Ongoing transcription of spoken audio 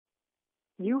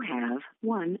You have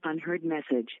one unheard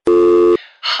message.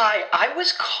 Hi, I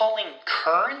was calling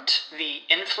Current, the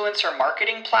influencer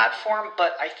marketing platform,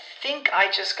 but I think I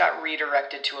just got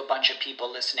redirected to a bunch of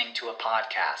people listening to a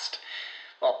podcast.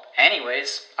 Well,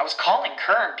 anyways, I was calling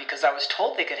Current because I was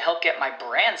told they could help get my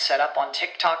brand set up on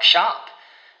TikTok Shop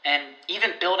and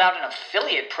even build out an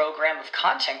affiliate program of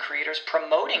content creators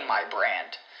promoting my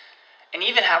brand. And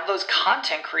even have those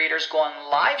content creators go on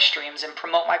live streams and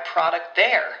promote my product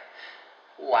there.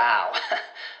 Wow,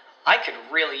 I could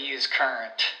really use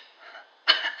Current.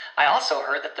 I also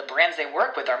heard that the brands they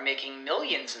work with are making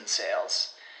millions in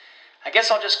sales. I guess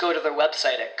I'll just go to their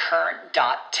website at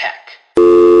current.tech.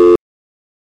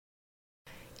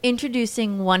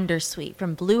 Introducing Wondersuite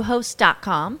from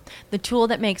Bluehost.com, the tool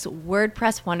that makes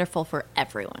WordPress wonderful for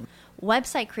everyone.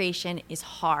 Website creation is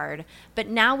hard, but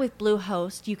now with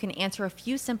Bluehost, you can answer a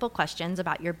few simple questions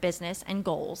about your business and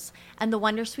goals, and the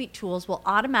Wondersuite tools will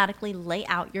automatically lay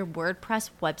out your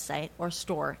WordPress website or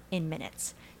store in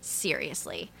minutes.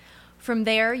 Seriously. From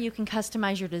there, you can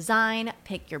customize your design,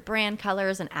 pick your brand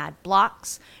colors, and add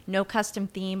blocks. No custom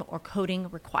theme or coding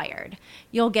required.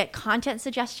 You'll get content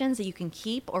suggestions that you can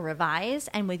keep or revise,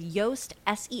 and with Yoast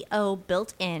SEO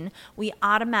built in, we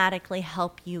automatically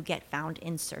help you get found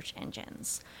in search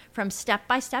engines. From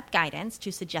step-by-step guidance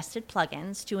to suggested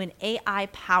plugins to an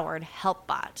AI-powered help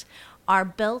bot, our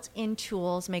built-in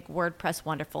tools make WordPress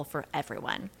wonderful for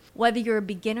everyone. Whether you're a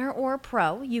beginner or a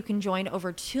pro, you can join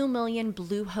over 2 million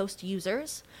Bluehost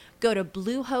users. Go to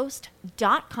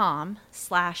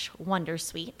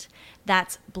bluehost.com/wondersuite.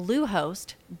 That's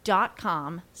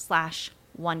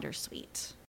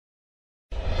bluehost.com/wondersuite.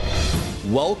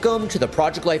 Welcome to the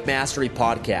Project Life Mastery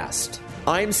Podcast.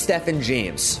 I'm Stephen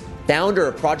James, founder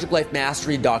of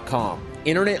ProjectLifeMastery.com,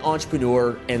 internet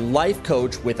entrepreneur and life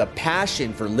coach with a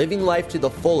passion for living life to the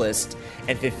fullest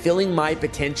and fulfilling my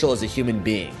potential as a human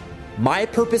being. My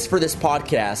purpose for this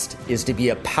podcast is to be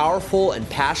a powerful and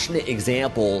passionate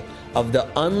example of the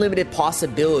unlimited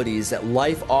possibilities that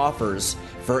life offers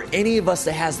for any of us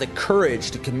that has the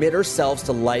courage to commit ourselves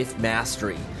to life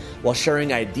mastery, while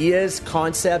sharing ideas,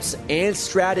 concepts, and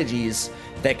strategies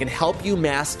that can help you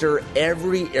master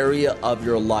every area of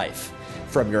your life,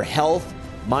 from your health,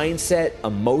 mindset,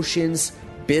 emotions,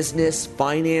 business,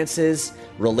 finances,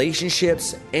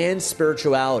 relationships, and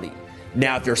spirituality.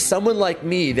 Now, if you're someone like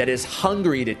me that is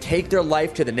hungry to take their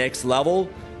life to the next level,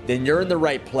 then you're in the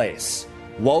right place.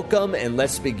 Welcome, and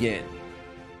let's begin.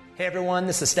 Hey everyone,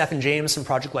 this is Stephen James from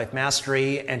Project Life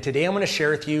Mastery, and today I'm going to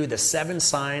share with you the 7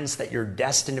 signs that you're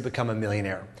destined to become a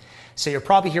millionaire. So you're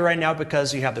probably here right now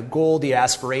because you have the goal, the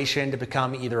aspiration to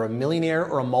become either a millionaire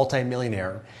or a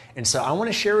multimillionaire. And so I want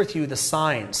to share with you the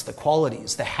signs, the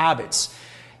qualities, the habits,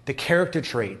 the character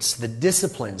traits, the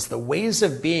disciplines, the ways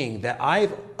of being that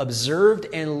I've observed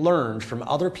and learned from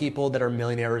other people that are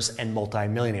millionaires and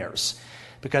multimillionaires.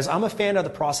 Because I'm a fan of the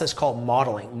process called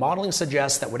modeling. Modeling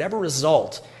suggests that whatever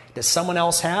result that someone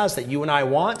else has that you and I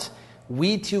want,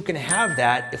 we too can have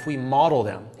that if we model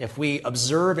them. If we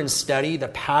observe and study the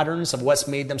patterns of what's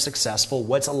made them successful,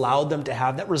 what's allowed them to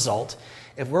have that result,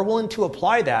 if we're willing to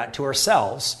apply that to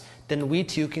ourselves, then we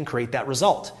too can create that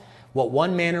result. What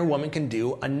one man or woman can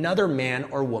do, another man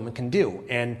or woman can do.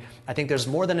 And I think there's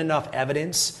more than enough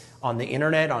evidence on the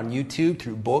internet, on YouTube,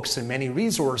 through books and many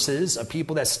resources of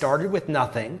people that started with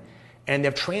nothing and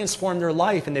they've transformed their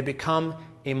life and they've become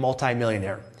a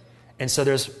multimillionaire. And so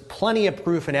there's plenty of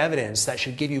proof and evidence that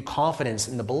should give you confidence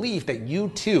in the belief that you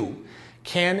too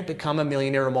can become a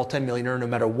millionaire or multimillionaire no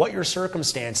matter what your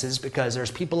circumstances, because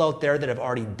there's people out there that have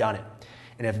already done it.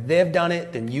 And if they've done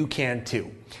it, then you can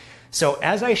too. So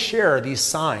as I share these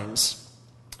signs,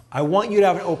 I want you to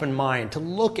have an open mind to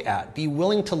look at, be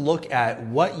willing to look at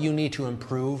what you need to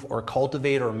improve or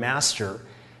cultivate or master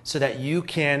so that you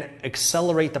can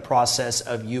accelerate the process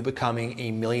of you becoming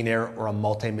a millionaire or a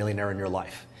multimillionaire in your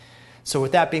life. So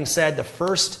with that being said, the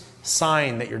first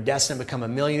sign that you're destined to become a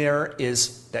millionaire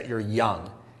is that you're young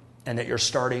and that you're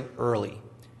starting early.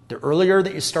 The earlier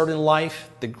that you start in life,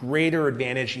 the greater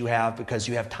advantage you have because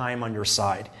you have time on your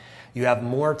side. You have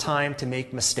more time to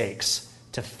make mistakes,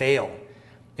 to fail.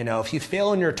 You know, if you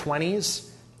fail in your 20s,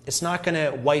 it's not going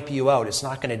to wipe you out. It's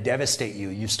not going to devastate you.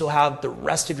 You still have the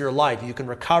rest of your life. You can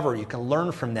recover. You can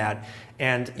learn from that.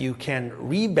 And you can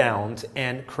rebound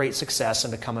and create success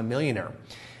and become a millionaire.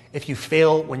 If you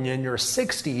fail when you're in your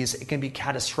 60s, it can be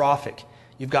catastrophic.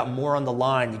 You've got more on the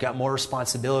line. You've got more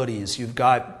responsibilities. You've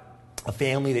got a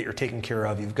family that you're taking care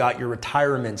of. You've got your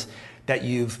retirement that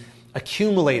you've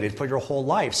accumulated for your whole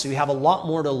life. So you have a lot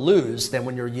more to lose than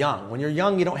when you're young. When you're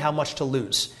young, you don't have much to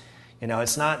lose.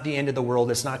 It's not the end of the world.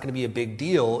 It's not going to be a big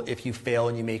deal if you fail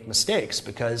and you make mistakes,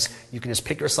 because you can just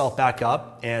pick yourself back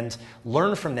up and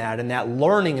learn from that. And that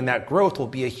learning and that growth will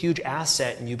be a huge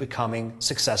asset in you becoming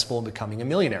successful and becoming a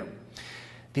millionaire.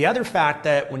 The other fact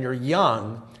that when you're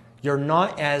young, you're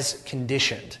not as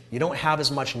conditioned. You don't have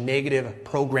as much negative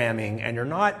programming, and you're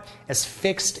not as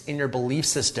fixed in your belief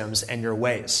systems and your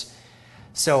ways.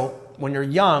 So when you're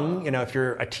young, if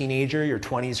you're a teenager, your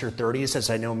 20s or 30s, as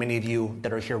I know many of you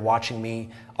that are here watching me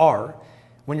are,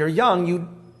 when you're young, you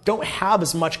don't have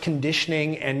as much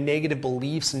conditioning and negative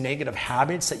beliefs and negative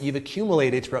habits that you've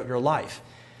accumulated throughout your life.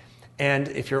 And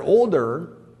if you're older,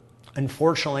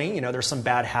 unfortunately, there's some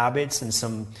bad habits and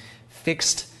some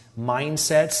fixed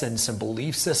mindsets and some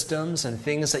belief systems and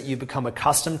things that you've become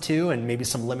accustomed to, and maybe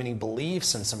some limiting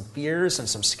beliefs and some fears and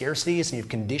some scarcities, and you've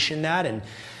conditioned that and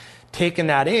taken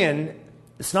that in.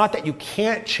 It's not that you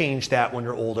can't change that when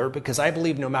you're older, because I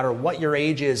believe no matter what your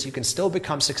age is, you can still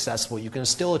become successful. You can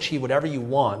still achieve whatever you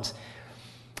want,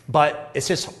 but it's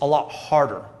just a lot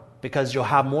harder, because you'll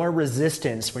have more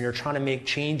resistance when you're trying to make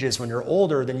changes when you're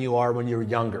older than you are when you're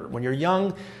younger. When you're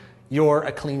young, you're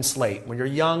a clean slate. When you're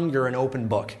young, you're an open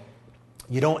book.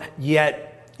 You don't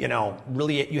yet, you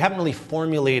haven't really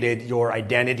formulated your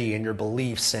identity and your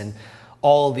beliefs and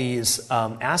all these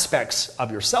aspects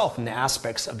of yourself and the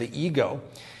aspects of the ego.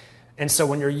 And so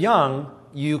when you're young,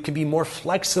 you can be more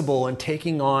flexible in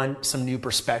taking on some new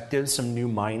perspectives, some new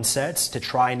mindsets, to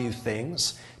try new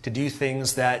things, to do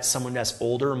things that someone that's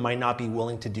older might not be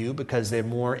willing to do because they're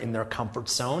more in their comfort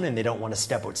zone and they don't want to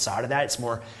step outside of that. It's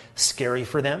more scary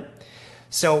for them.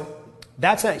 So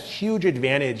that's a huge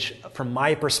advantage from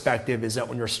my perspective, is that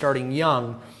when you're starting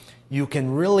young, you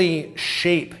can really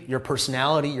shape your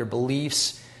personality, your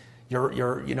beliefs, your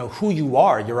who you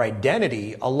are, your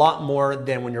identity a lot more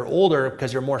than when you're older,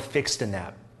 because you're more fixed in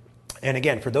that. And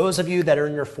again, for those of you that are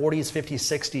in your 40s, 50s,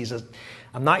 60s,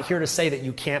 I'm not here to say that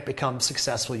you can't become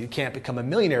successful, you can't become a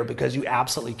millionaire, because you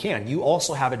absolutely can. You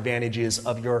also have advantages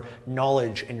of your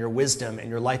knowledge and your wisdom and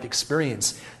your life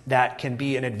experience that can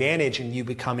be an advantage in you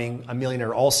becoming a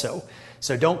millionaire also.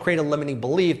 So don't create a limiting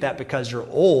belief that because you're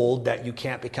old that you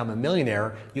can't become a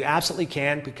millionaire. You absolutely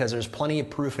can, because there's plenty of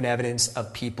proof and evidence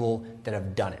of people that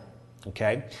have done it.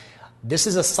 Okay? This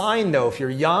is a sign, though, if you're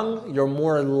young, you're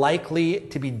more likely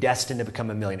to be destined to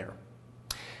become a millionaire.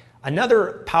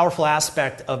 Another powerful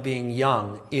aspect of being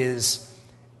young is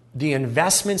the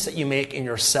investments that you make in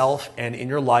yourself and in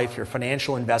your life, your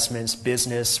financial investments,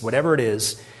 business, whatever it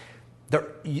is.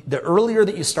 The earlier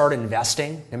that you start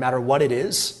investing, no matter what it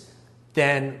is,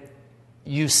 then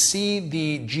you see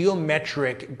the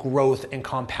geometric growth and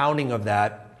compounding of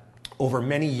that over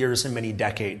many years and many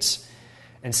decades.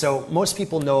 And so most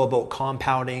people know about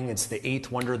compounding. It's the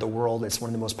eighth wonder of the world. It's one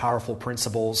of the most powerful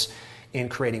principles in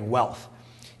creating wealth.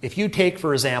 If you take,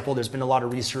 for example, there's been a lot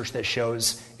of research that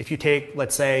shows if you take,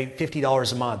 let's say,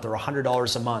 $50 a month or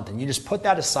 $100 a month, and you just put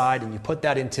that aside and you put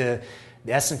that into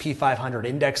the S&P 500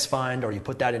 index fund, or you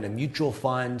put that in a mutual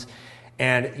fund,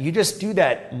 and you just do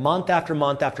that month after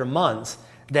month after month,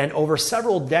 then over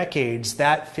several decades,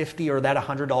 that $50 or that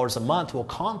 $100 a month will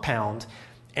compound,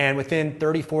 and within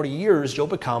 30, 40 years, you'll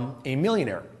become a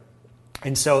millionaire.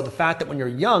 And so the fact that when you're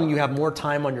young, you have more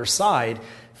time on your side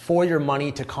for your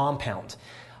money to compound.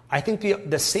 I think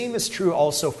the same is true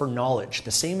also for knowledge.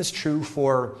 The same is true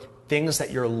for things that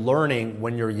you're learning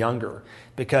when you're younger.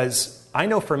 Because I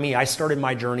know for me, I started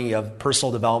my journey of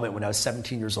personal development when I was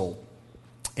 17 years old.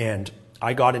 And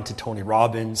I got into Tony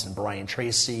Robbins and Brian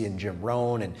Tracy and Jim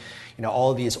Rohn and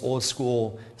all of these old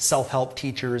school self-help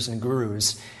teachers and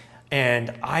gurus.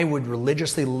 And I would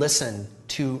religiously listen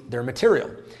to their material.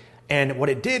 And what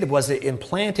it did was it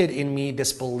implanted in me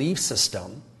this belief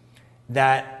system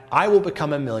that I will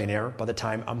become a millionaire by the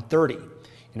time I'm 30.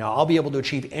 I'll be able to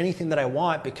achieve anything that I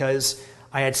want because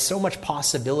I had so much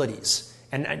possibilities.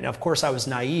 And of course I was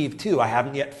naive too. I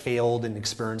haven't yet failed and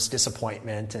experienced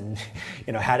disappointment and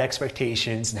had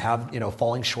expectations and have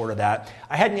falling short of that.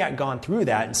 I hadn't yet gone through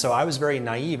that, and so I was very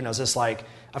naive, and I was just like,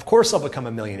 of course I'll become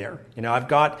a millionaire. I've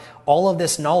got all of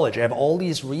this knowledge. I have all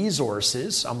these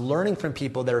resources. I'm learning from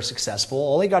people that are successful.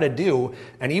 All I got to do,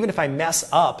 and even if I mess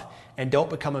up and don't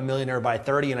become a millionaire by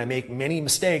 30 and I make many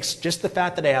mistakes, just the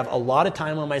fact that I have a lot of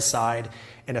time on my side,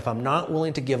 and if I'm not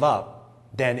willing to give up,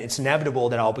 then it's inevitable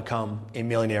that I'll become a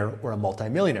millionaire or a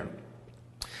multimillionaire.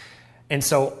 And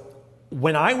so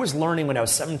when I was learning when I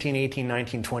was 17, 18,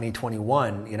 19, 20,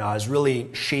 21, I was really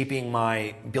building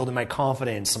my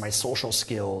confidence and my social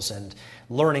skills and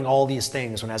learning all these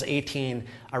things. When I was 18,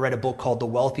 I read a book called The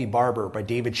Wealthy Barber by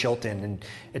David Chilton, and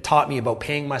it taught me about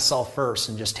paying myself first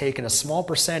and just taking a small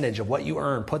percentage of what you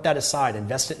earn, put that aside,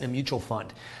 invest it in a mutual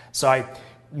fund. So I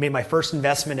made my first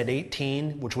investment at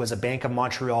 18, which was a Bank of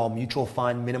Montreal mutual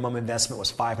fund. Minimum investment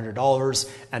was $500,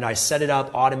 and I set it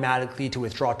up automatically to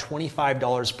withdraw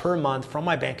 $25 per month from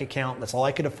my bank account. That's all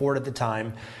I could afford at the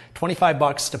time.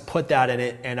 $25 to put that in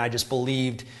it, and I just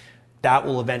believed that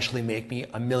will eventually make me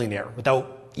a millionaire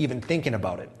without even thinking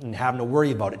about it and having to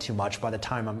worry about it too much by the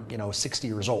time I'm 60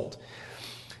 years old.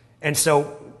 And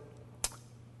so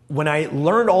when I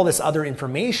learned all this other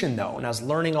information, though, and I was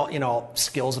learning all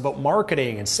skills about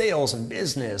marketing and sales and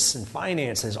business and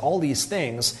finances, all these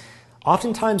things,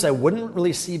 oftentimes I wouldn't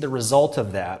really see the result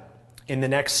of that in the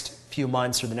next few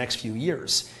months or the next few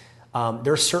years.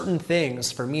 There are certain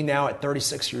things for me now at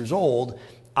 36 years old,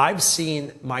 I've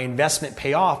seen my investment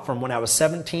pay off from when I was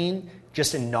 17,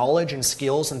 just in knowledge and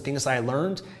skills and things I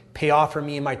learned, pay off for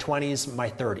me in my 20s, my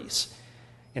 30s.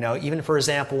 Even for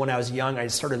example, when I was young, I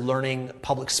started learning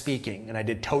public speaking, and I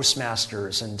did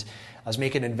Toastmasters, and I was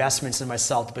making investments in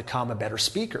myself to become a better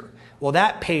speaker. Well,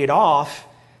 that paid off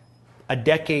a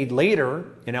decade later,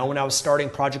 when I was starting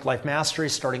Project Life Mastery,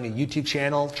 starting a YouTube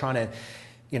channel, trying to,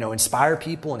 inspire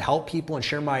people and help people and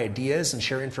share my ideas and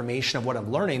share information of what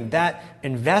I'm learning. That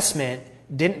investment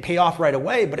didn't pay off right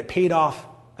away, but it paid off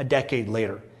a decade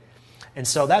later. And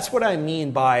so that's what I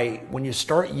mean by when you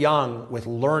start young with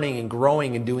learning and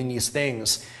growing and doing these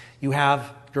things, you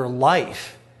have your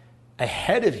life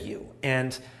ahead of you.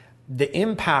 And the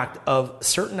impact of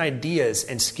certain ideas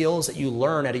and skills that you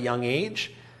learn at a young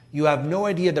age, you have no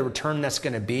idea the return that's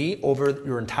going to be over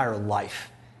your entire life.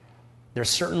 There's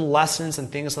certain lessons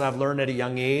and things that I've learned at a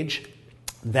young age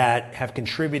that have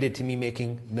contributed to me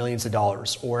making millions of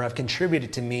dollars, or have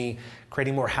contributed to me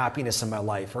creating more happiness in my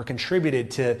life, or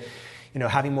contributed to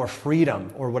having more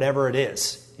freedom, or whatever it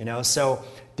is, So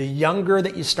the younger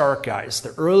that you start, guys,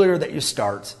 the earlier that you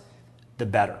start, the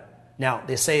better. Now,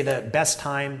 they say the best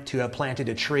time to have planted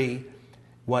a tree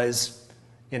was,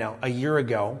 a year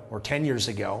ago or 10 years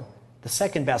ago. The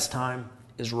second best time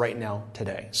is right now,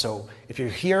 today. So if you're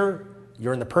here,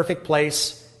 you're in the perfect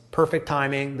place, perfect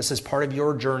timing. This is part of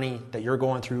your journey that you're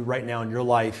going through right now in your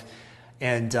life.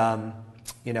 And,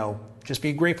 just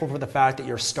be grateful for the fact that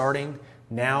you're starting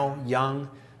now, young.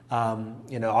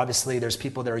 Obviously there's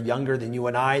people that are younger than you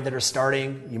and I that are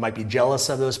starting. You might be jealous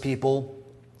of those people.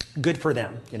 Good for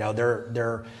them.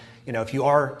 They're if you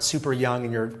are super young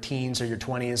in your teens or your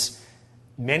 20s,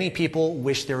 many people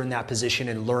wish they're in that position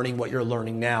and learning what you're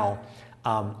learning now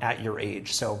at your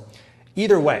age. So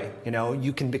either way,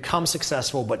 you can become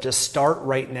successful, but just start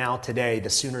right now, today. The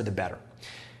sooner the better.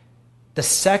 The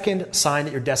second sign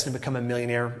that you're destined to become a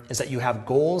millionaire is that you have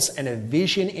goals and a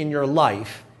vision in your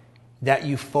life that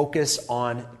you focus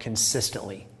on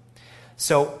consistently.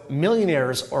 So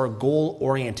millionaires are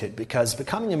goal-oriented, because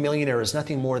becoming a millionaire is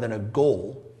nothing more than a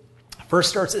goal. First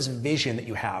starts as a vision that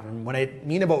you have. And when I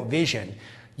mean about vision,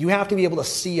 you have to be able to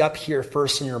see up here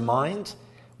first in your mind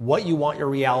what you want your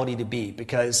reality to be,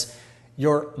 because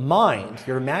your mind,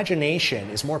 your imagination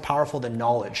is more powerful than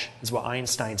knowledge, is what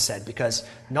Einstein said, because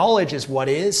knowledge is what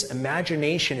is,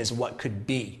 imagination is what could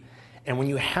be. And when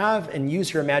you have and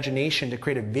use your imagination to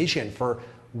create a vision for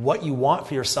what you want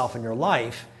for yourself in your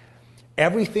life,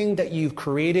 everything that you've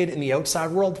created in the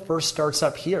outside world first starts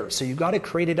up here. So you've got to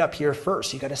create it up here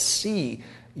first. You've got to see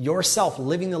yourself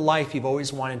living the life you've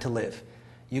always wanted to live.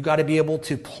 You've got to be able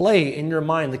to play in your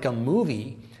mind like a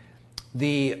movie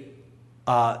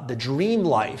the dream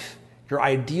life, your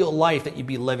ideal life that you'd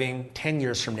be living 10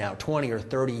 years from now, 20 or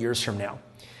 30 years from now.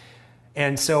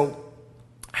 And so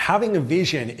having a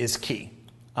vision is key.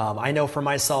 I know for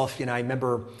myself, I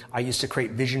remember I used to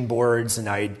create vision boards, and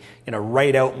I'd,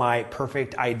 write out my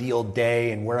perfect ideal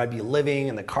day and where I'd be living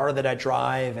and the car that I'd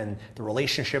drive and the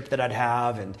relationship that I'd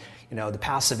have and, the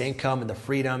passive income and the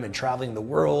freedom and traveling the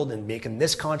world and making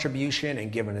this contribution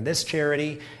and giving to this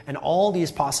charity and all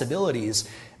these possibilities.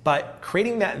 But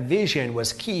creating that vision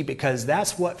was key, because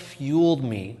that's what fueled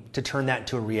me to turn that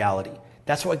into a reality.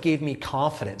 That's what gave me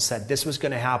confidence that this was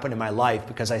going to happen in my life,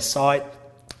 because I saw it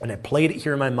and I played it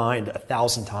here in my mind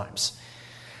 1,000 times.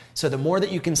 So the more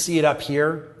that you can see it up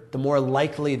here, the more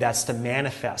likely that's to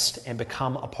manifest and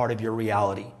become a part of your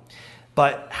reality.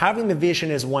 But having the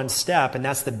vision is one step, and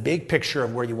that's the big picture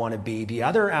of where you want to be. The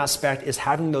other aspect is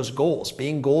having those goals,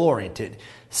 being goal-oriented,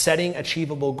 setting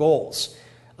achievable goals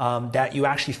that you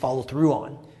actually follow through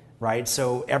on. right?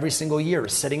 So every single year,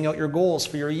 setting out your goals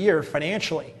for your year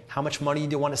financially. How much money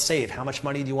do you want to save? How much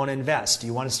money do you want to invest? Do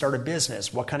you want to start a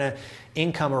business? What kind of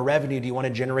income or revenue do you want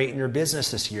to generate in your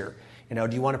business this year?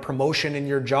 Do you want a promotion in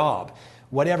your job?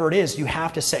 Whatever it is, you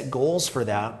have to set goals for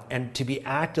that and to be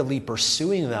actively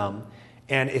pursuing them.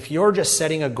 And if you're just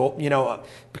setting a goal,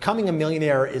 becoming a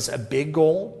millionaire is a big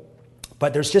goal,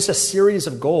 but there's just a series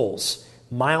of goals,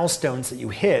 milestones that you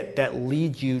hit that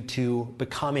lead you to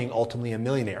becoming ultimately a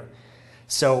millionaire.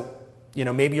 So,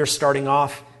 maybe you're starting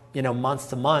off, month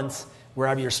to month,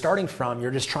 wherever you're starting from,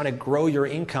 you're just trying to grow your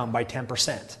income by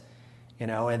 10%,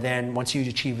 and then once you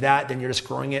achieve that, then you're just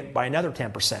growing it by another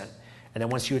 10%. And then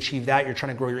once you achieve that, you're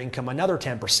trying to grow your income another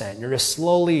 10%. You're just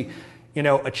slowly,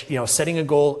 setting a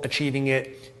goal, achieving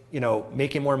it,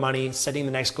 making more money, setting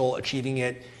the next goal, achieving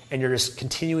it, and you're just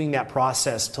continuing that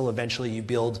process till eventually you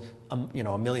build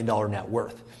 $1 million net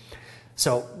worth.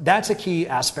 So that's a key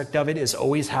aspect of it, is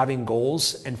always having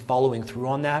goals and following through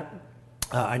on that.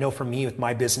 I know for me with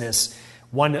my business,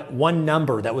 one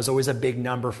number that was always a big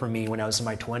number for me when I was in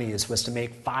my 20s was to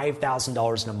make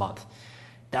 $5,000 in a month.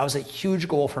 That was a huge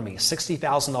goal for me,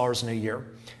 $60,000 in a year,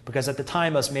 because at the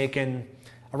time I was making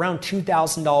around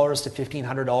 $2,000 to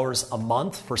 $1,500 a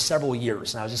month for several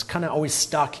years. And I was just kind of always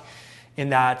stuck in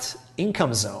that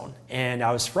income zone. And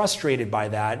I was frustrated by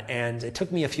that. And it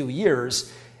took me a few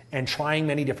years and trying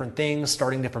many different things,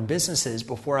 starting different businesses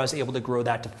before I was able to grow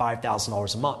that to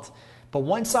 $5,000 a month. But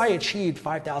once I achieved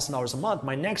 $5,000 a month,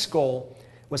 my next goal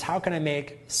was, how can I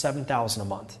make $7,000 a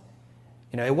month?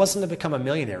 It wasn't to become a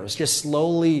millionaire. It was just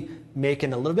slowly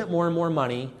making a little bit more and more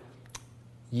money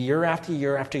year after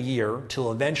year after year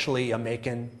till eventually I'm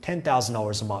making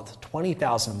 $10,000 a month,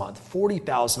 $20,000 a month,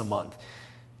 $40,000 a month,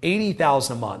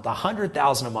 $80,000 a month,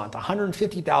 $100,000 a month,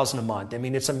 $150,000 a month. I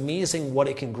mean, it's amazing what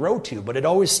it can grow to, but it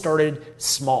always started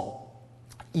small.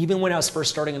 Even when I was first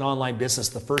starting an online business,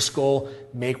 the first goal,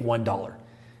 make $1.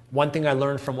 One thing I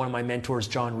learned from one of my mentors,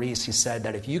 John Reese, he said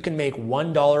that if you can make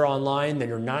 $1 online, then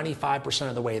you're 95%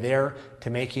 of the way there to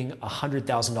making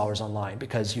 $100,000 online,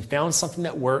 because you found something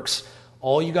that works.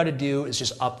 All you got to do is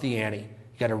just up the ante. You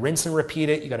got to rinse and repeat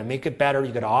it. You got to make it better.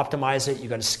 You got to optimize it. You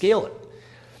got to scale it.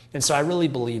 And so I really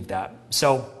believe that.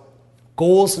 So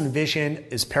goals and vision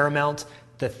is paramount.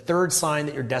 The third sign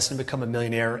that you're destined to become a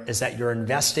millionaire is that you're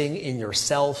investing in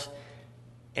yourself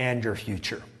and your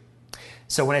future.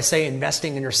 So when I say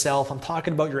investing in yourself, I'm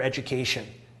talking about your education,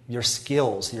 your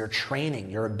skills, your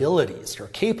training, your abilities, your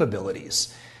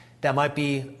capabilities. That might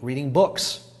be reading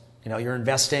books. You're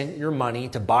investing your money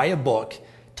to buy a book,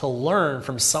 to learn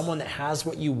from someone that has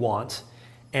what you want,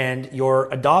 and you're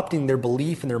adopting their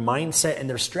belief and their mindset and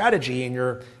their strategy, and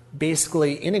you're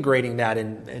basically integrating that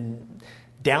and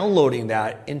downloading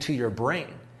that into your brain,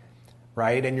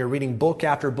 right? And you're reading book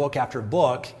after book after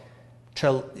book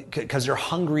because you're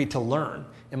hungry to learn.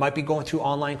 It might be going through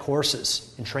online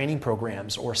courses and training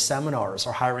programs or seminars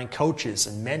or hiring coaches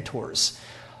and mentors.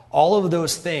 All of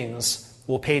those things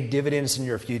will pay dividends in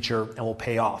your future and will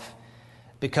pay off.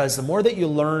 Because the more that you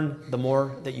learn, the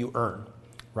more that you earn,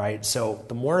 right? So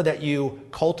the more that you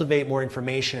cultivate more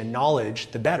information and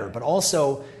knowledge, the better. But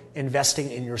also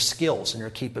investing in your skills and your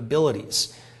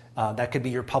capabilities. That could be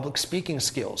your public speaking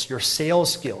skills, your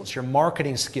sales skills, your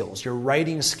marketing skills, your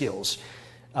writing skills.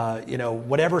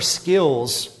 Whatever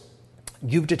skills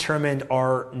you've determined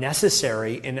are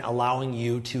necessary in allowing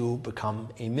you to become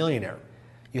a millionaire.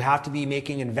 You have to be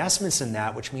making investments in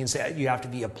that, which means that you have to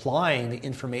be applying the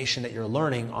information that you're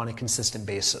learning on a consistent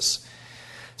basis.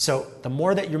 So the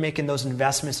more that you're making those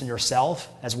investments in yourself,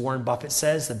 as Warren Buffett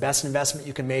says, the best investment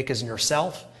you can make is in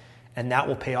yourself, and that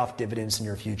will pay off dividends in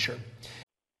your future.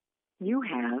 You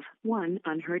have one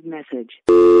unheard message.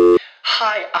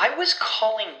 Hi, I was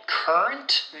calling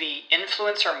Current, the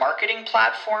influencer marketing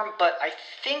platform, but I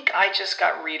think I just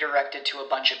got redirected to a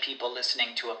bunch of people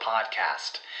listening to a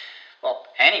podcast. Well,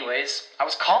 anyways, I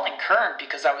was calling Current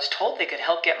because I was told they could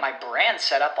help get my brand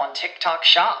set up on TikTok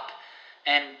Shop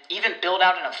and even build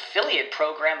out an affiliate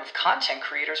program of content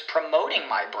creators promoting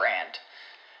my brand.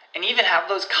 And even have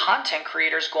those content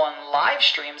creators go on live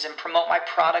streams and promote my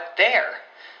product there.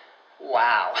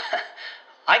 Wow,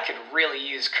 I could really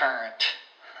use Current.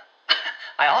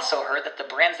 I also heard that the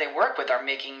brands they work with are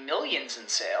making millions in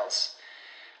sales.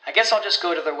 I guess I'll just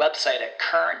go to their website at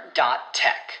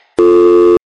current.tech.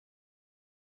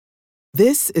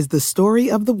 This is the story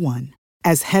of the one.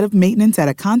 As head of maintenance at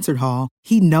a concert hall,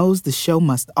 he knows the show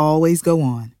must always go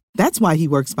on. That's why he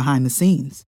works behind the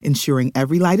scenes, ensuring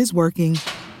every light is working,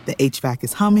 the HVAC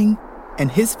is humming,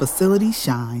 and his facility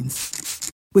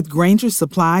shines. With Granger's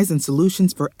supplies and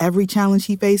solutions for every challenge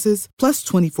he faces, plus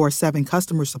 24/7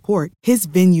 customer support, his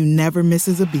venue never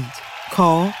misses a beat.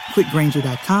 Call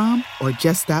quickgranger.com or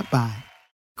just stop by.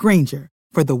 Granger,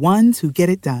 for the ones who get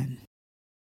it done.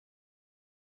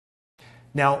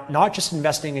 Now, not just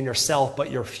investing in yourself, but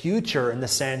your future in the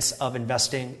sense of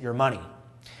investing your money.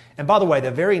 And by the way, the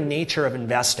very nature of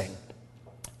investing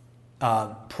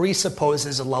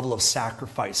presupposes a level of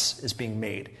sacrifice is being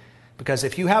made. Because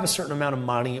if you have a certain amount of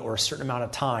money or a certain amount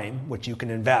of time, which you can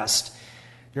invest,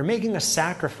 you're making a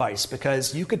sacrifice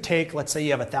because you could take, let's say you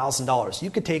have $1,000.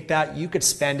 You could take that, you could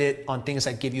spend it on things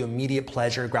that give you immediate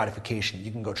pleasure, gratification.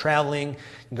 You can go traveling,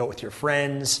 you can go with your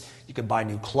friends, you could buy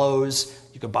new clothes,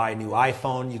 you could buy a new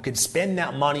iPhone. You could spend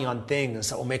that money on things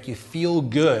that will make you feel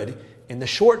good in the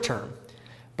short term.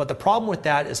 But the problem with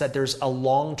that is that there's a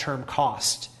long-term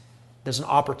cost. There's an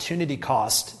opportunity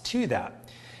cost to that.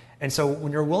 And so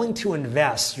when you're willing to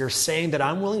invest, you're saying that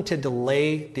I'm willing to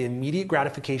delay the immediate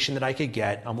gratification that I could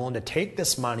get. I'm willing to take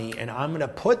this money and I'm going to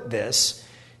put this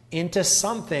into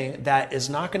something that is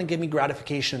not going to give me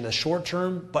gratification in the short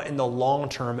term, but in the long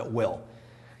term it will.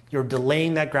 You're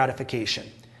delaying that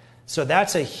gratification. So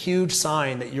that's a huge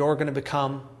sign that you're going to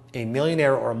become a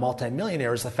millionaire or a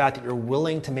multimillionaire, is the fact that you're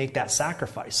willing to make that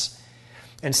sacrifice.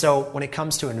 And so when it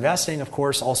comes to investing, of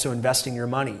course, also investing your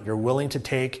money. You're willing to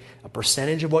take a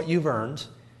percentage of what you've earned,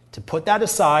 to put that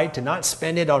aside, to not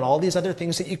spend it on all these other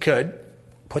things that you could,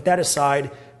 put that aside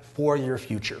for your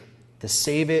future, to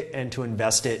save it and to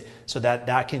invest it so that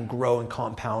that can grow and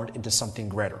compound into something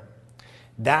greater.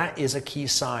 That is a key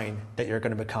sign that you're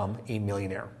going to become a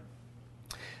millionaire.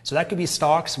 So that could be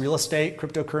stocks, real estate,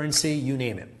 cryptocurrency, you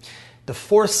name it. The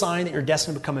fourth sign that you're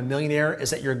destined to become a millionaire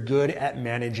is that you're good at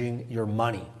managing your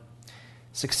money.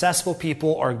 Successful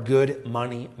people are good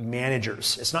money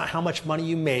managers. It's not how much money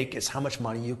you make, it's how much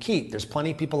money you keep. There's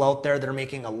plenty of people out there that are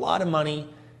making a lot of money,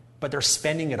 but they're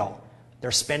spending it all.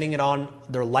 They're spending it on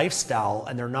their lifestyle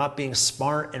and they're not being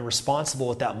smart and responsible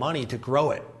with that money to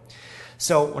grow it.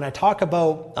 So when I talk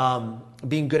about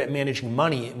being good at managing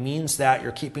money, it means that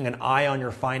you're keeping an eye on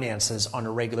your finances on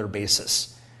a regular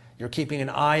basis. You're keeping an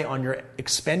eye on your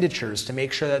expenditures to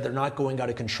make sure that they're not going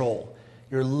out of control.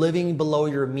 You're living below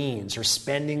your means. You're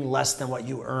spending less than what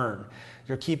you earn.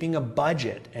 You're keeping a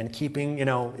budget and keeping,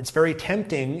 it's very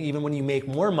tempting even when you make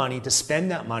more money to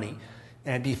spend that money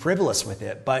and be frivolous with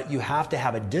it. But you have to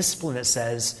have a discipline that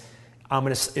says,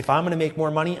 if I'm going to make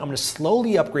more money, I'm going to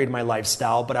slowly upgrade my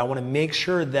lifestyle, but I want to make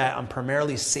sure that I'm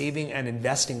primarily saving and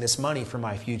investing this money for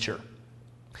my future.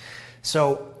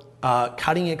 So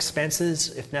cutting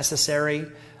expenses if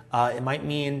necessary. It might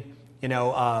mean,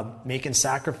 making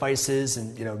sacrifices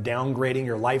and, downgrading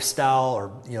your lifestyle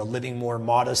or, living more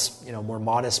modest,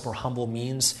 more humble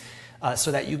means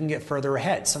so that you can get further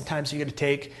ahead. Sometimes you get to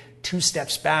take 2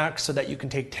 steps back so that you can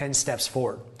take 10 steps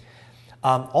forward.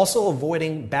 Also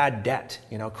avoiding bad debt,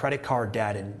 credit card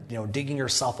debt and, digging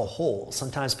yourself a hole.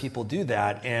 Sometimes people do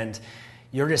that and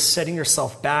you're just setting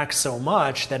yourself back so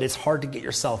much that it's hard to get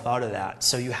yourself out of that.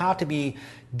 So you have to be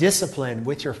disciplined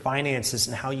with your finances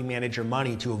and how you manage your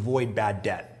money to avoid bad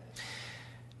debt.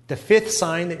 The fifth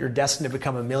sign that you're destined to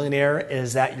become a millionaire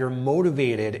is that you're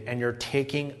motivated and you're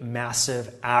taking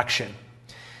massive action.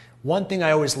 One thing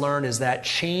I always learn is that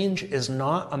change is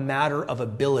not a matter of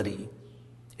ability.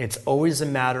 It's always a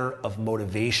matter of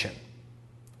motivation.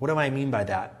 What do I mean by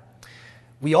that?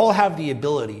 We all have the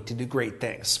ability to do great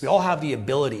things. We all have the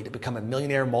ability to become a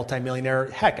millionaire, multimillionaire.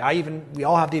 Heck, we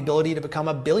all have the ability to become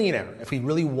a billionaire if we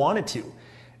really wanted to.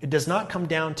 It does not come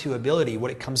down to ability. What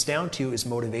it comes down to is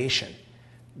motivation.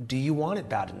 Do you want it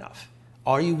bad enough?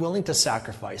 Are you willing to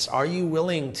sacrifice? Are you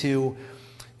willing to,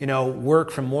 work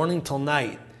from morning till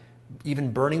night,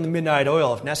 even burning the midnight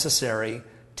oil if necessary,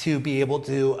 to be able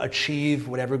to achieve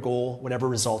whatever goal, whatever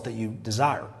result that you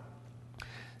desire?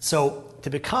 So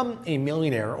to become a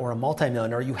millionaire or a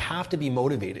multimillionaire, you have to be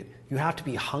motivated. You have to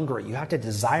be hungry. You have to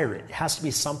desire it. It has to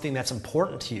be something that's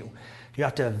important to you. You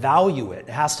have to value it.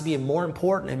 It has to be more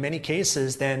important in many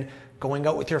cases than going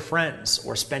out with your friends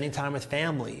or spending time with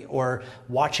family or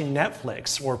watching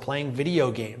Netflix or playing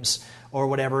video games or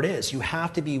whatever it is. You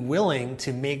have to be willing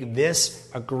to make this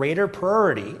a greater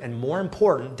priority and more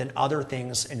important than other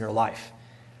things in your life.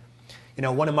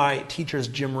 One of my teachers,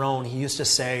 Jim Rohn, he used to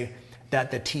say that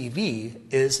the TV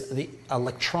is the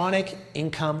electronic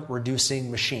income reducing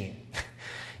machine.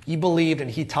 He believed and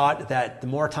he taught that the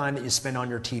more time that you spend on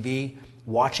your TV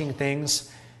watching things,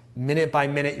 minute by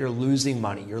minute you're losing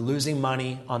money. You're losing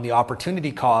money on the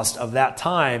opportunity cost of that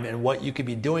time and what you could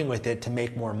be doing with it to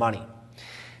make more money.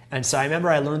 And so I remember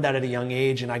I learned that at a young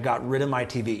age and I got rid of my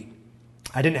TV.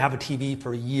 I didn't have a TV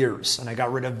for years, and I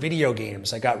got rid of video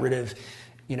games. I got rid of,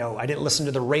 I didn't listen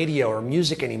to the radio or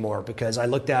music anymore because I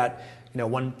looked at,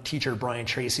 one teacher, Brian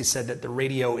Tracy, said that the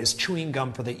radio is chewing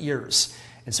gum for the ears.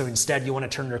 And so instead you want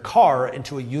to turn your car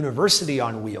into a university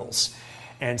on wheels.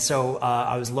 And so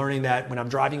I was learning that when I'm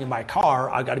driving in my car,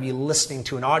 I've got to be listening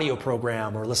to an audio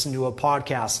program or listening to a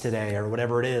podcast today or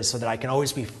whatever it is, so that I can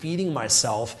always be feeding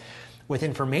myself with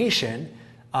information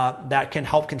that can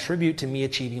help contribute to me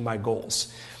achieving my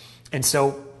goals. And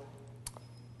so,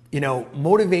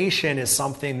 motivation is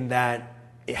something that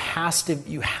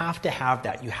you have to have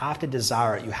that. You have to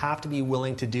desire it. You have to be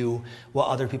willing to do what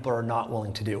other people are not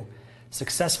willing to do.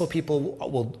 Successful people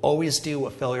will always do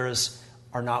what failures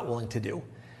are not willing to do.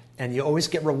 And you always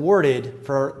get rewarded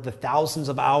for the thousands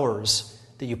of hours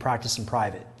that you practice in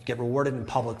private. You get rewarded in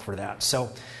public for that. So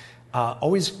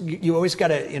you always got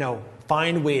to,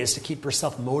 find ways to keep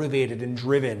yourself motivated and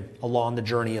driven along the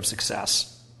journey of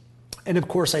success. And of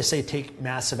course, I say take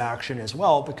massive action as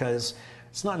well, because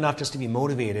it's not enough just to be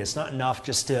motivated. It's not enough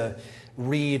just to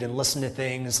read and listen to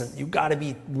things. And you've got to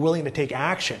be willing to take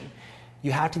action.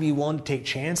 You have to be willing to take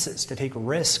chances, to take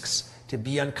risks, to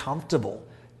be uncomfortable,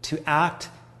 to act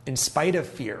in spite of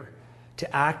fear,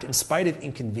 to act in spite of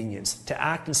inconvenience, to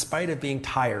act in spite of being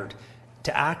tired,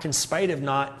 to act in spite of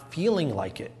not feeling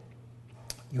like it.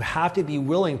 You have to be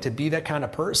willing to be that kind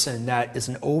of person that is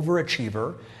an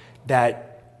overachiever,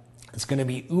 that is going to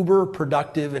be uber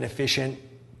productive and efficient,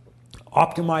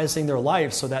 optimizing their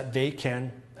life so that they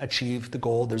can achieve the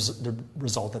goal, the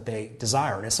result that they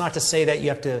desire. And it's not to say that you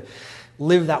have to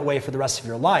live that way for the rest of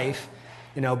your life,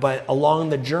 but along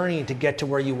the journey to get to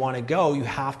where you want to go, you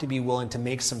have to be willing to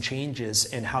make some changes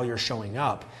in how you're showing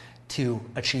up to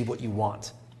achieve what you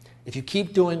want. If you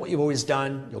keep doing what you've always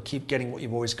done, you'll keep getting what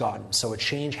you've always gotten. So a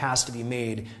change has to be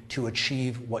made to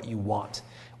achieve what you want.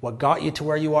 What got you to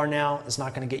where you are now is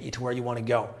not going to get you to where you want to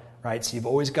go, right? So you've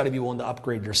always got to be willing to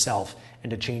upgrade yourself and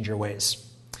to change your ways.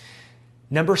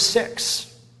 Number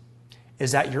 6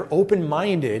 is that you're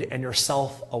open-minded and you're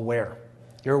self-aware.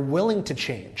 You're willing to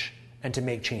change and to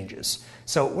make changes.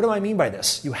 So what do I mean by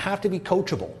this? You have to be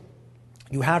coachable.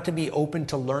 You have to be open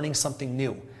to learning something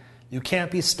new. You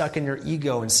can't be stuck in your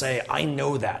ego and say, I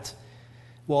know that.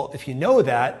 Well, if you know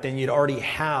that, then you'd already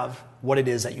have what it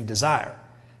is that you desire.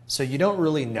 So you don't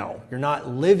really know. You're not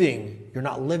living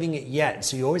it yet.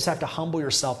 So you always have to humble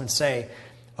yourself and say,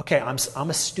 okay, I'm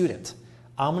a student.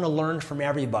 I'm going to learn from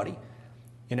everybody.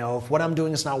 If what I'm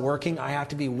doing is not working, I have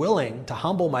to be willing to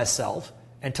humble myself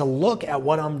and to look at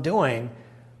what I'm doing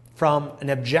from an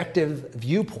objective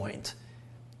viewpoint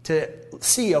to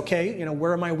see, okay,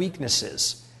 where are my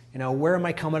weaknesses? Where am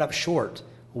I coming up short?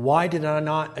 Why did I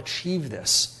not achieve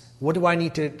this? What do I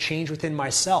need to change within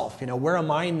myself? Where am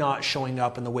I not showing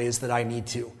up in the ways that I need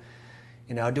to?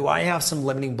 Do I have some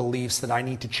limiting beliefs that I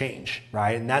need to change,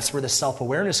 right? And that's where the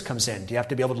self-awareness comes in. You have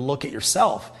to be able to look at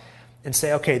yourself and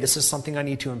say, okay, this is something I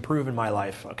need to improve in my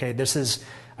life. Okay,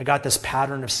 I got this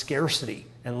pattern of scarcity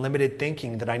and limited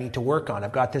thinking that I need to work on.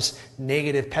 I've got this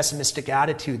negative, pessimistic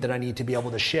attitude that I need to be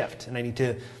able to shift. And I need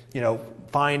to,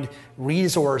 find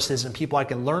resources and people I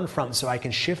can learn from so I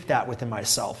can shift that within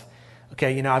myself.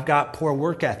 Okay, I've got poor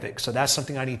work ethic, so that's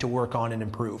something I need to work on and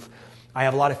improve. I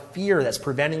have a lot of fear that's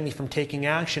preventing me from taking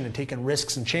action and taking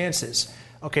risks and chances.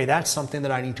 Okay, that's something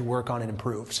that I need to work on and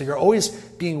improve. So you're always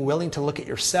being willing to look at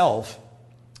yourself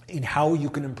in how you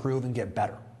can improve and get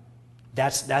better.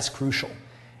 That's crucial.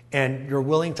 And you're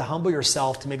willing to humble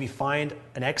yourself to maybe find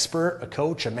an expert, a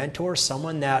coach, a mentor,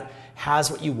 someone that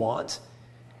has what you want,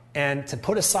 and to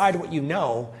put aside what you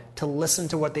know, to listen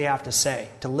to what they have to say,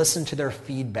 to listen to their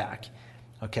feedback.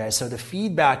 Okay, so the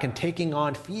feedback and taking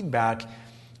on feedback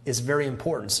is very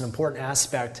important. It's an important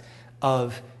aspect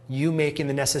of you making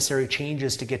the necessary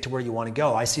changes to get to where you want to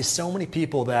go. I see so many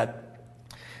people that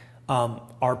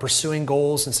are pursuing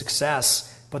goals and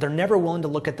success, but they're never willing to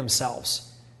look at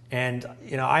themselves. And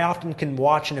I often can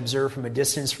watch and observe from a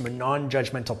distance, from a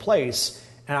non-judgmental place,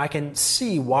 and I can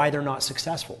see why they're not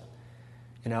successful.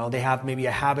 They have maybe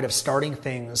a habit of starting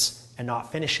things and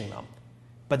not finishing them,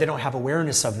 but they don't have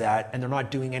awareness of that, and they're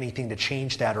not doing anything to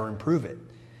change that or improve it.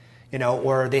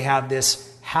 Or they have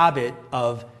this habit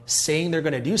of saying they're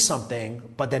going to do something,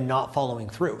 but then not following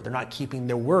through. They're not keeping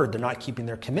their word. They're not keeping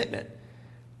their commitment.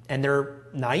 And they're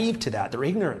naive to that. They're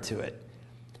ignorant to it.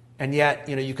 And yet,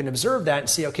 you can observe that and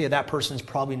see, okay, that person's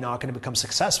probably not going to become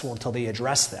successful until they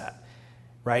address that,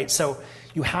 right? So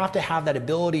you have to have that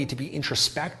ability to be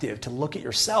introspective, to look at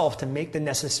yourself, to make the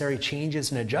necessary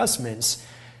changes and adjustments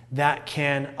that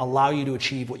can allow you to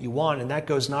achieve what you want. And that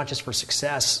goes not just for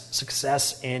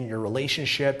success in your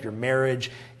relationship, your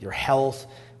marriage, your health,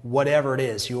 whatever it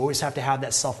is. You always have to have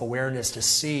that self-awareness to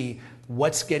see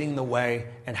what's getting in the way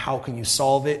and how can you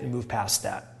solve it and move past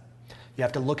that. You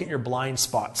have to look at your blind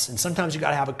spots. And sometimes you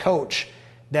got to have a coach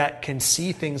that can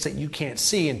see things that you can't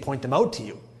see and point them out to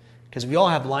you, because we all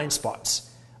have blind spots.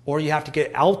 Or you have to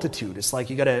get altitude. It's like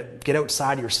you got to get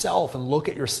outside of yourself and look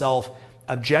at yourself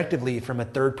objectively from a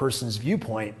third person's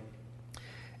viewpoint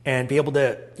and be able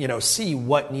to, see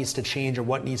what needs to change or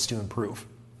what needs to improve.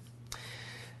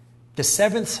 The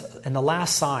seventh and the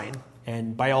last sign,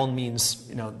 and by all means,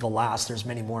 the last, there's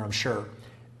many more, I'm sure,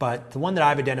 but the one that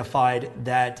I've identified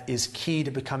that is key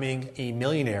to becoming a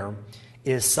millionaire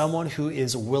is someone who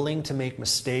is willing to make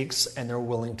mistakes and they're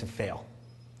willing to fail.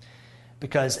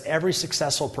 Because every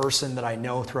successful person that I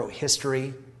know throughout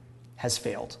history has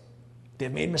failed.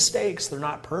 They've made mistakes. They're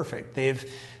not perfect.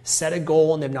 They've set a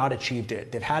goal and they've not achieved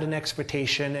it. They've had an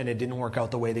expectation and it didn't work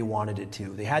out the way they wanted it to.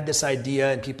 They had this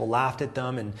idea and people laughed at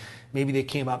them and maybe they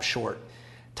came up short.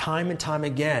 Time and time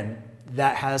again,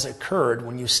 that has occurred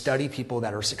when you study people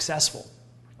that are successful.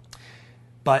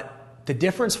 But the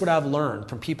difference what I've learned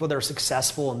from people that are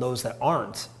successful and those that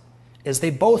aren't is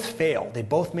they both fail. They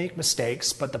both make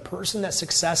mistakes, but the person that's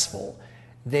successful,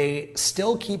 they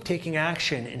still keep taking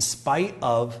action in spite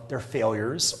of their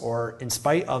failures or in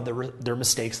spite of their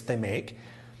mistakes that they make,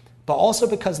 but also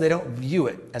because they don't view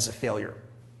it as a failure.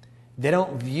 They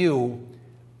don't view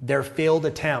their failed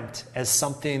attempt as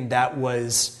something that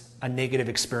was a negative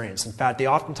experience. In fact, they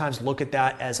oftentimes look at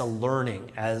that as a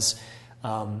learning, as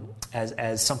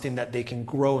something that they can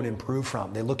grow and improve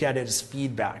from. They look at it as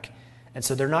feedback. And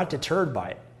so they're not deterred by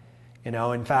it.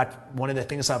 In fact, one of the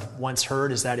things I've once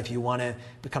heard is that if you want to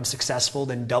become successful,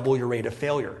 then double your rate of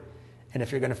failure. And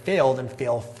if you're going to fail, then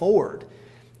fail forward.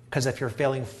 Because if you're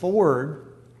failing forward,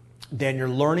 then you're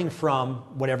learning from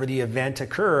whatever the event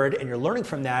occurred, and you're learning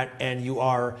from that, and you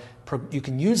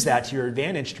can use that to your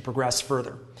advantage to progress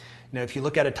further. If you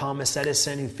look at a Thomas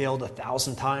Edison who failed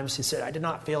 1,000 times, he said, I did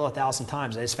not fail 1,000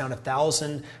 times. I just found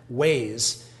 1,000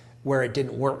 ways where it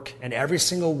didn't work. And every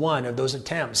single one of those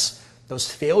attempts,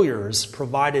 those failures,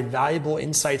 provided valuable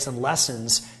insights and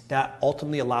lessons that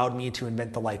ultimately allowed me to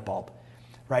invent the light bulb,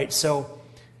 right? So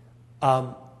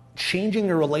changing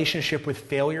your relationship with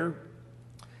failure,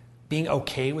 being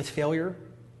okay with failure,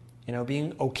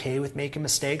 being okay with making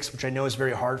mistakes, which I know is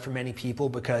very hard for many people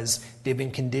because they've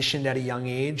been conditioned at a young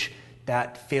age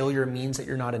that failure means that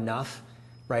you're not enough,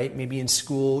 right? Maybe in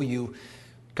school you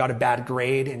got a bad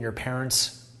grade and your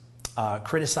parents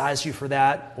criticized you for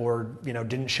that, or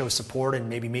didn't show support and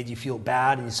maybe made you feel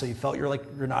bad, and so you felt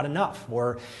you're not enough.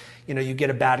 Or you get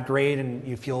a bad grade and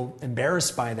you feel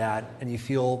embarrassed by that and you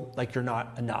feel like you're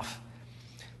not enough.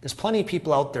 There's plenty of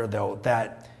people out there though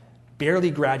that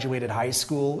barely graduated high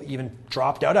school, even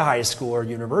dropped out of high school or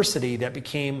university, that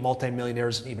became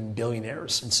multimillionaires and even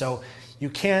billionaires. And so you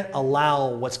can't allow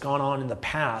what's gone on in the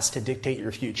past to dictate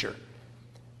your future.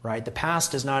 Right? The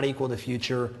past does not equal the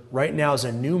future. Right now is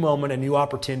a new moment, a new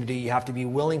opportunity. You have to be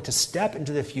willing to step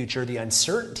into the future, the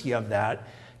uncertainty of that,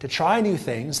 to try new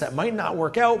things that might not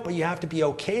work out, but you have to be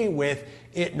okay with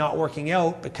it not working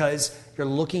out because you're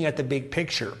looking at the big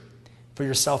picture for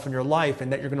yourself and your life,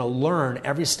 and that you're going to learn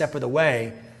every step of the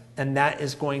way, and that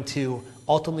is going to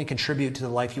ultimately contribute to the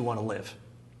life you want to live.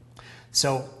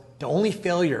 So the only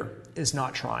failure is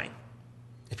not trying.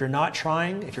 If you're not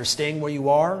trying, if you're staying where you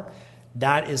are,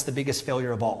 that is the biggest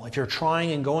failure of all. If you're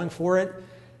trying and going for it,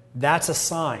 that's a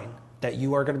sign that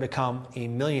you are going to become a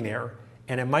millionaire.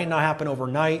 And it might not happen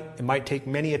overnight. It might take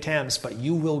many attempts, but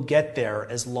you will get there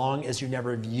as long as you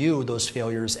never view those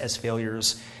failures as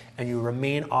failures and you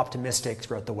remain optimistic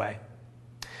throughout the way.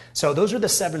 So those are the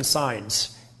 7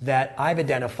 signs that I've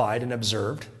identified and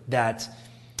observed that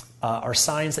are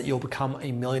signs that you'll become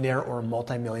a millionaire or a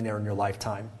multimillionaire in your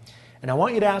lifetime. And I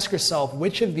want you to ask yourself,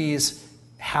 which of these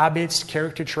habits,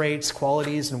 character traits,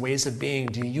 qualities, and ways of being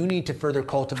do you need to further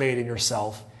cultivate in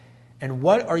yourself? And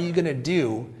what are you going to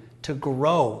do to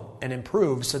grow and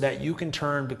improve so that you can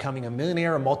turn becoming a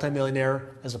millionaire or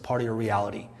multimillionaire as a part of your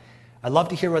reality? I'd love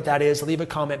to hear what that is. Leave a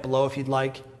comment below if you'd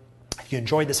like. If you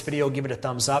enjoyed this video, give it a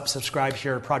thumbs up. Subscribe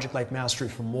here at Project Life Mastery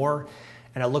for more.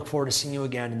 And I look forward to seeing you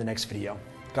again in the next video.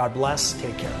 God bless.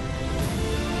 Take care.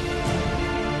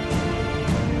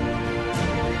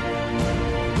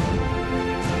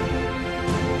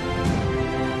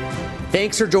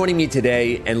 Thanks for joining me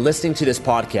today and listening to this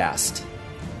podcast.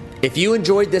 If you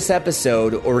enjoyed this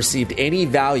episode or received any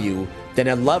value, then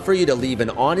I'd love for you to leave an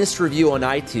honest review on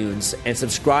iTunes and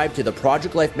subscribe to the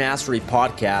Project Life Mastery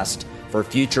podcast for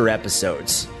future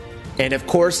episodes. And of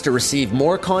course, to receive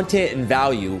more content and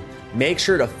value, make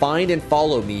sure to find and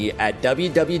follow me at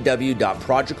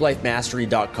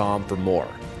www.projectlifemastery.com for more.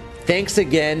 Thanks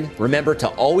again. Remember to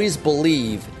always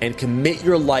believe and commit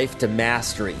your life to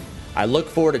mastery. I look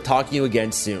forward to talking to you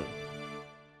again soon.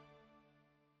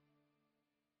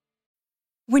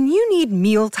 When you need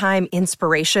mealtime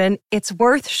inspiration, it's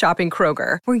worth shopping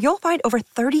Kroger, where you'll find over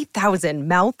 30,000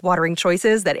 mouth-watering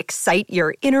choices that excite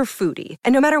your inner foodie.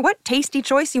 And no matter what tasty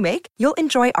choice you make, you'll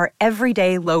enjoy our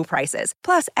everyday low prices,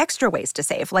 plus extra ways to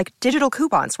save, like digital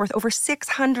coupons worth over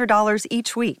 $600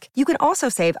 each week. You can also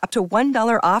save up to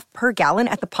 $1 off per gallon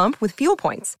at the pump with fuel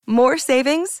points. More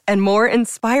savings and more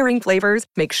inspiring flavors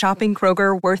make shopping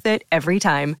Kroger worth it every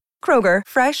time. Kroger,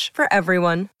 fresh for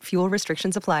everyone. Fuel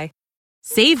restrictions apply.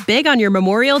 Save big on your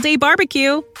Memorial Day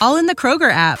barbecue, all in the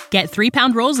Kroger app. Get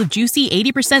 3-pound rolls of juicy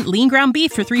 80% lean ground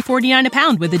beef for $3.49 a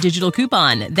pound with a digital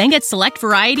coupon. Then get select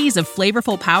varieties of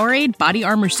flavorful Powerade, Body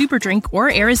Armor Super Drink,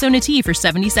 or Arizona tea for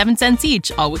 77 cents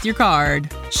each, all with your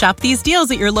card. Shop these deals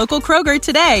at your local Kroger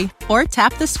today, or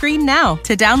tap the screen now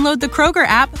to download the Kroger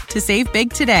app to save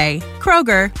big today.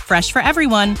 Kroger, fresh for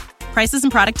everyone. Prices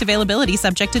and product availability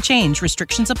subject to change.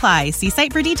 Restrictions apply. See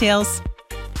site for details.